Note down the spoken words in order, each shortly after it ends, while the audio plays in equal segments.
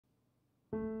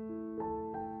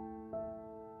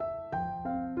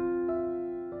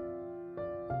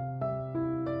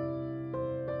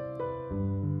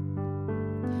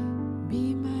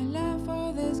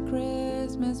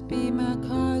Christmas, be my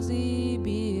cozy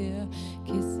beer,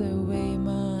 kiss away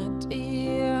my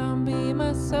tear, be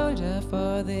my soldier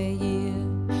for the year.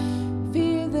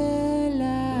 Feel the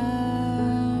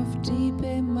love deep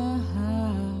in my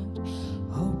heart,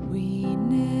 hope we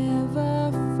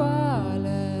never fall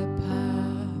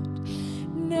apart.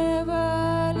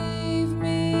 Never leave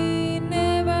me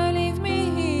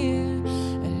here,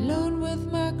 alone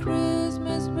with my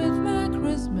Christmas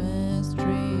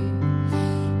tree.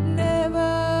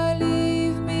 Never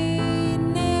leave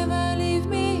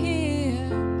me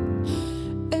here,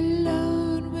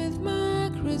 alone with my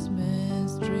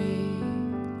Christmas tree.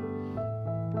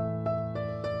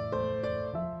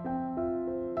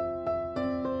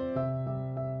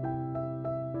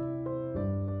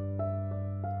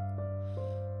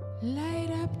 Light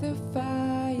up the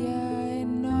fire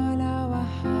in all our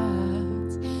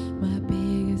hearts, my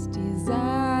biggest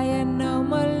desire, no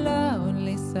more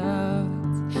lonely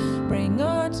thoughts. Bring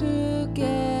all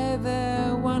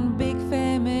together one big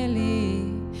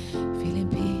family, feeling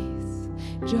peace,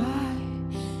 joy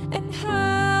and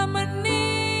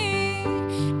harmony.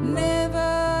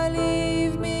 Never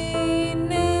leave me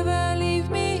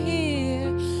here,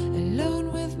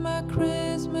 alone with my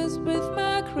Christmas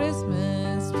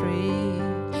tree.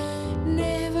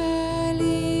 Never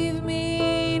leave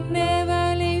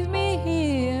me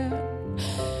here,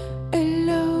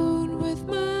 alone with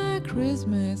my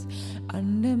Christmas,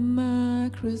 under my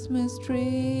Christmas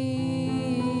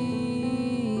tree.